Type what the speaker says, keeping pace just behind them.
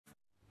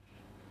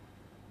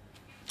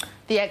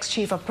The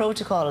ex-chief of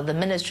protocol of the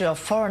Ministry of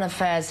Foreign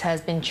Affairs has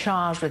been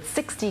charged with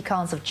 60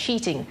 counts of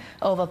cheating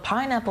over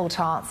pineapple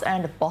tarts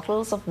and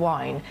bottles of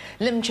wine.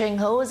 Lim Cheng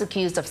Hoe is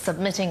accused of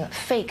submitting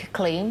fake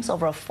claims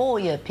over a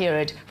 4-year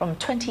period from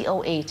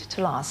 2008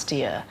 to last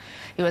year.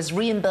 He was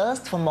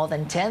reimbursed for more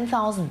than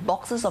 10,000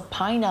 boxes of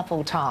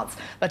pineapple tarts,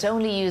 but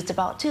only used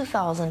about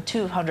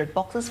 2,200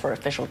 boxes for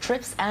official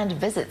trips and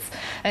visits.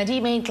 And he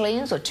made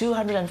claims for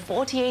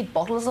 248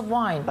 bottles of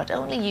wine, but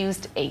only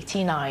used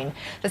 89.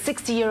 The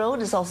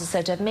 60-year-old is also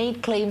said to have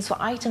made claims for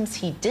items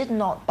he did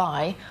not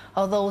buy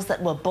or those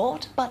that were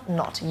bought but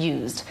not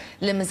used.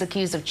 Lim is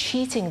accused of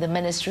cheating the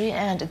ministry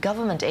and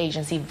government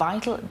agency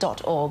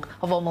Vital.org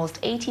of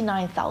almost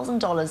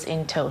 $89,000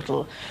 in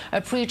total.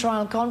 A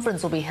pre-trial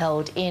conference will be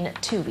held in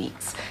 2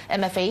 weeks.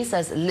 MFA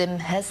says Lim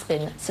has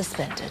been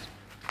suspended.